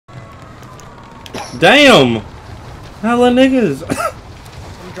Damn! Hella niggas!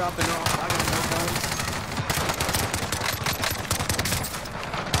 I'm dropping off. I got no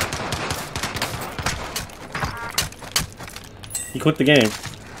guns. He quit the game.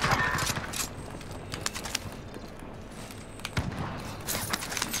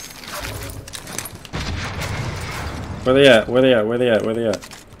 Where they at? Where they at? Where they at? Where they at?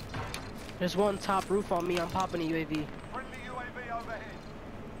 There's one top roof on me. I'm popping a UAV.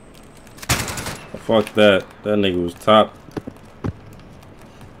 Fuck that. That nigga was top.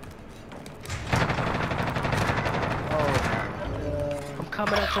 Oh, I'm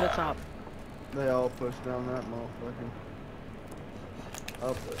coming up to the top. they all push down that motherfucker.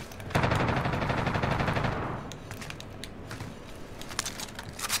 Up it.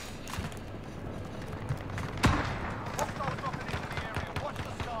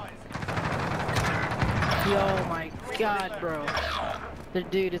 Yo, my God, bro.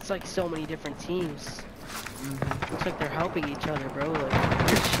 Dude, it's like so many different teams. Looks like they're helping each other, bro. Like,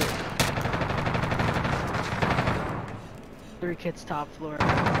 good shit. 3 kids top floor.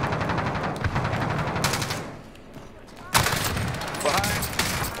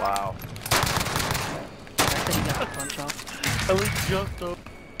 Wow. I think he got the punch off. At least jumped though.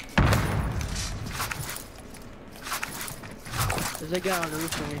 There's a guy on the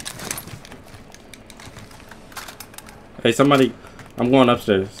roof for me. Hey, somebody. I'm going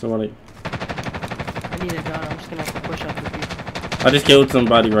upstairs. Somebody. I need a gun. I'm just gonna have to push up with you. I just killed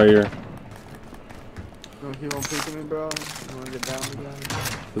somebody right here. You won't pick me, bro? You wanna get down again?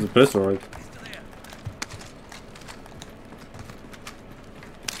 There's a pistol right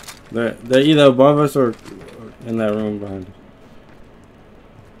there. They're either above us or in that room behind us.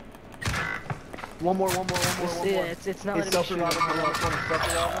 One more. Yeah, it's not letting me shoot him.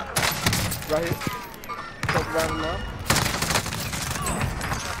 Right here. Self-revolving left.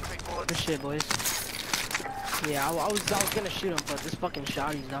 Good shit, boys. Yeah, I was gonna shoot him, but this fucking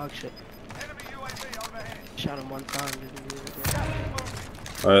shot, he's dog shit. Shot him one time.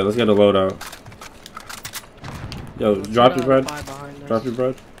 Alright, let's get a loadout. Yo, drop your bread. Drop your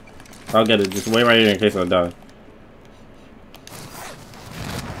bread. I'll get it. Just wait right here in case I die.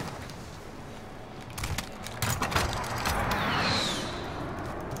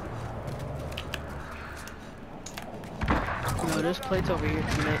 No, there's plates over here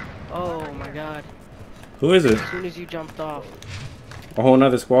tonight. Oh my God. Who is it? As soon as you jumped off. A whole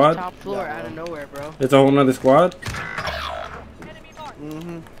nother squad? Top floor out of nowhere, bro. It's a whole nother squad?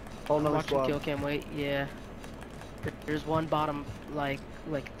 Whole nother Watch the squad. kill cam, wait, yeah. There's one bottom, like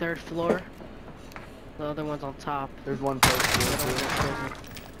 3rd floor. The other one's on top. There's one place.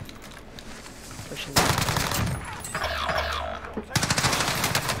 Pushing.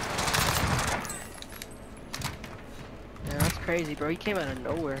 Yeah, that's crazy, bro. He came out of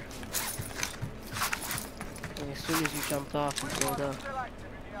nowhere. And as soon as you jumped off, he pulled up.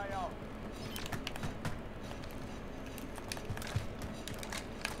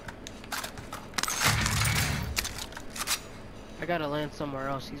 I gotta land somewhere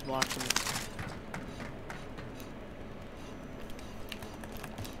else. He's watching me.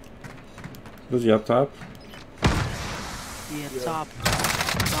 Was he up top? Yeah, top.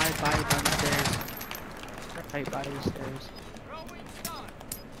 By the stairs. Right by the stairs.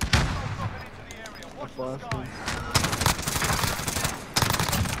 I flashed him.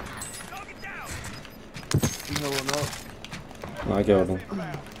 He's healing up. Oh, I killed him.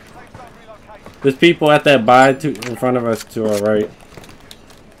 There's people at that buy in front of us to our right.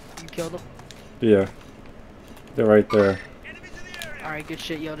 You killed him? Yeah. They're right there. Alright, good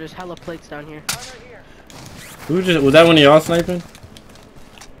shit, yo. There's hella plates down here. Was that one of y'all sniping?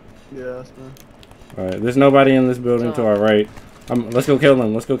 Yeah, that's me. Alright, there's nobody in this building to our right. Let's go kill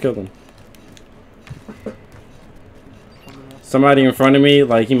them. Let's go kill them. Somebody in front of me,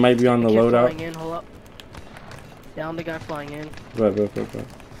 like he might be on the loadout. Flying in, hold up. Down the guy flying in. Right.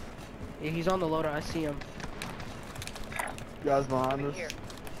 Yeah, he's on the loadout. I see him. Guys behind us.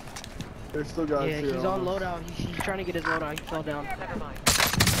 There's still guys Yeah, here. he's on loadout. He's trying to get his loadout. He fell down.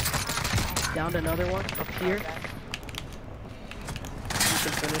 Downed another one up here. You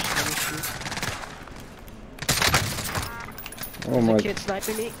can finish. Let me shoot. Oh my. There's a kid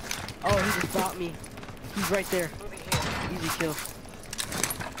sniping me. Oh, he just bought me. He's right there. Easy kill.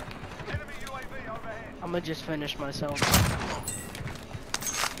 I'm gonna just finish myself.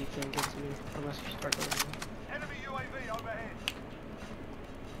 You can't get to me unless you start going. Enemy UAV overhead.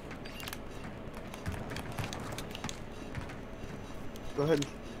 Go ahead and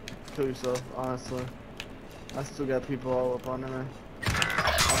kill yourself, honestly. I still got people all up under me.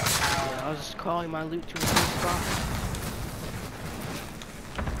 Yeah, I was just calling my loot to a safe spot.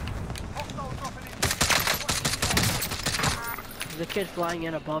 a kid flying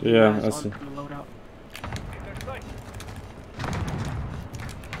in above Yeah, you I guys see. on the loadout.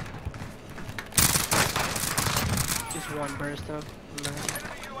 Just one burst though. Enemy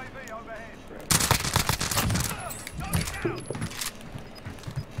UAV overhead.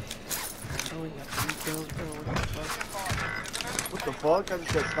 Oh, we got 3 kills, bro. What the fuck? What the fuck? I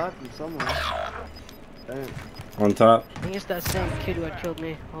just got sniped from somewhere. Damn. On top. I think it's that same kid who had killed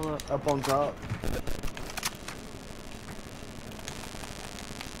me. Hold up. Up on top.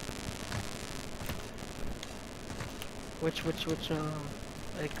 Which,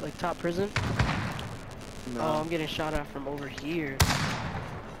 like top prison? No. Oh, I'm getting shot at from over here.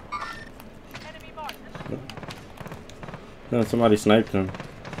 No, somebody sniped him.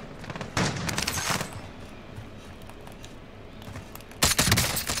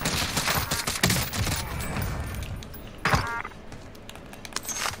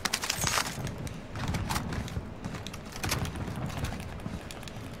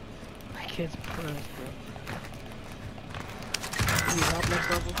 My kid's pressed, bro. Can you help next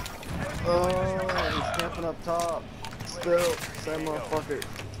level? Oh, he's camping up top. Still, same motherfucker.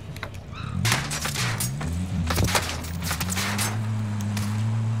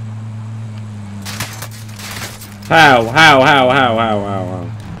 How?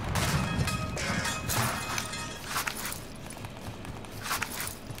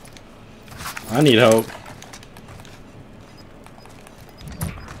 I need help.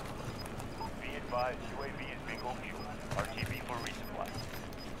 Be advised, UAV is bingo fuel. RTB for resupply.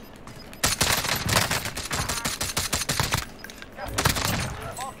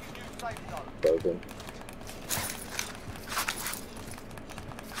 Marking new safe zone. Broken.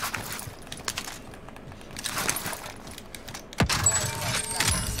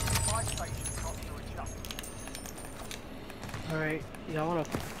 Fire station not to adjust. Alright, yeah, I wanna.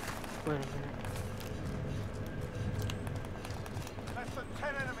 Wait a minute. Less than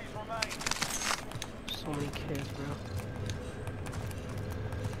 10 enemies remain. So many kids, bro.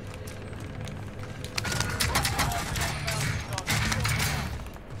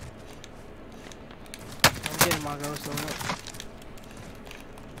 I'm getting my ghost on it.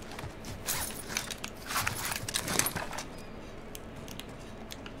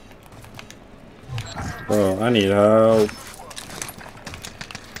 Bro, I need help.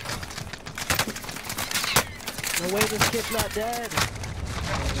 No way this kid's not dead.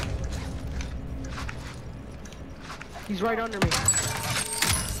 He's right under me.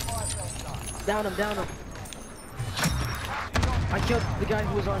 Down him, down him. I killed the guy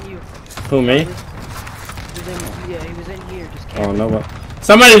who was on you. Who, me? He was in, yeah, he was in here. Just Oh, no.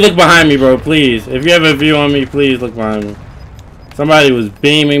 Somebody look behind me, bro, please. If you have a view on me, please look behind me. Somebody was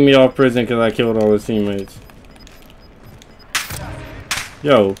beaming me off prison because I killed all his teammates.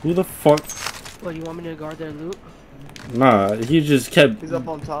 Yo, who the fuck? What, you want me to guard their loot? Nah, he just kept He's up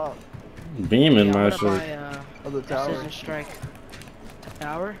on top beaming Yeah, my I'm shit. gonna buy, of the tower. Precision strike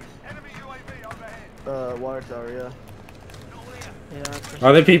tower. Enemy UAV overhead. Water tower, yeah. Yeah.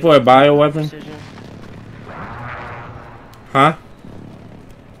 Are there people at bioweapon? Precision. Huh?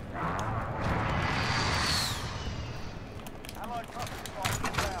 Allied cluster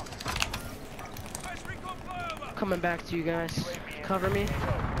strike down. Coming back to you guys. Cover me.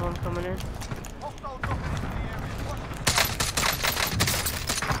 Oh, I'm coming in. Hostile dropping into the area. Watch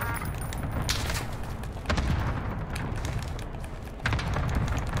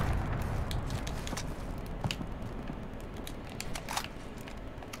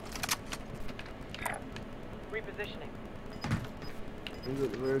Repositioning. He's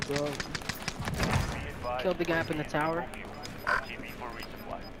at the very top. Be advised, Killed the guy up in the tower. RTB for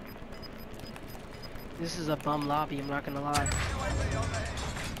resupply. This is a bum lobby, I'm not gonna lie. UAV overhead.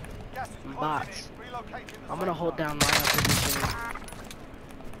 Gas is closing Bots. in. Relocating the I'm gonna safe hold zone. down lineup position.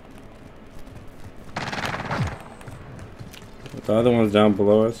 The other one's down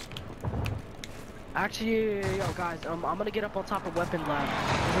below us. Actually, yo guys, I'm gonna get up on top of weapon lab.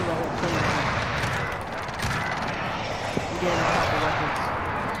 This is the whole thing. I'm getting on top of weapons.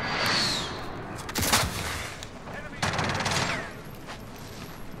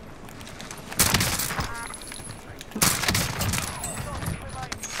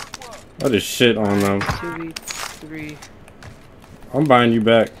 I just shit on them. 2v3. I'm buying you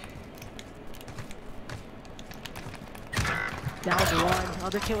back. Down one.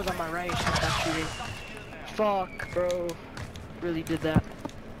 Other kid was on my right. Should stop shooting. Fuck, bro. Really did that.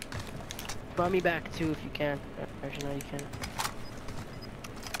 Buy me back too if you can. Actually, no, you can.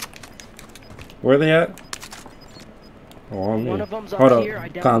 Where they at? Oh, on me. One of them's Hold up up. here. I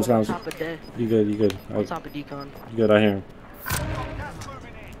downed Comms, one on comms. top of dead. You good, you good. On top of decon. You good, I hear him. Gas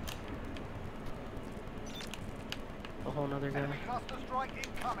moving in. a whole nother guy. Cluster strike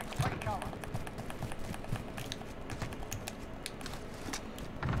incoming. Take cover.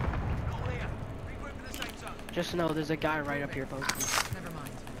 Just know there's a guy right up here posted. Never mind.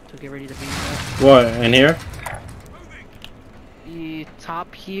 So get ready to beat him up. What, in here? The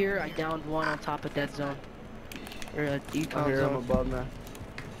top here, I downed one on top of dead zone. Or a I decon hear him zone. above now.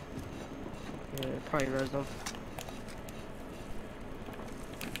 Yeah, probably res them.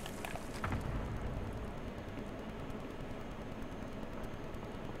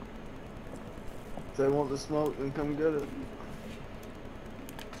 If they want the smoke, then come get it.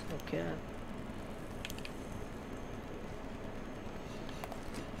 Okay.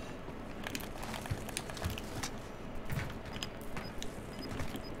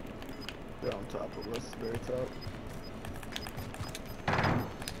 They're on top of us, very top.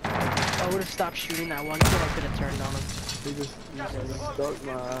 If I would have stopped shooting that one kill, I could have turned on him. He just stuck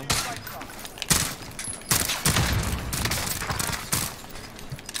my eye.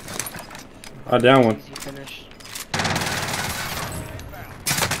 I down one. Easy finish.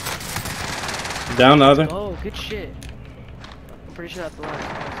 Down the other? Oh, good shit. I'm pretty sure that's the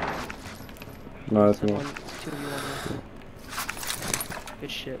last. No, that's One, one. it's 2v1 there.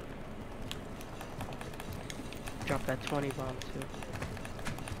 Good shit. Drop that 20 bomb too.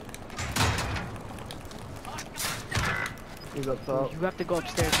 He's up top. You have to go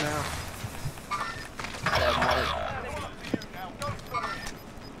upstairs now.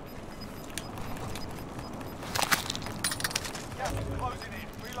 Closing in.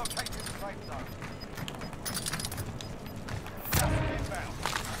 Relocate to the safe zone.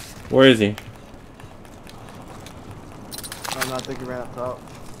 Where is he? I think he ran up top.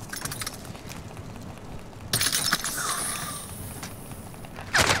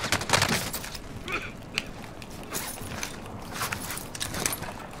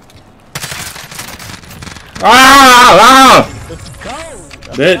 Ah! Let's go!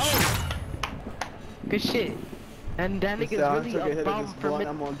 Bitch. Good shit. And that This nigga's guy really took a hit a of bum this for blunt,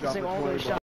 I'm gonna drop missing a all 20 those bomb. shots.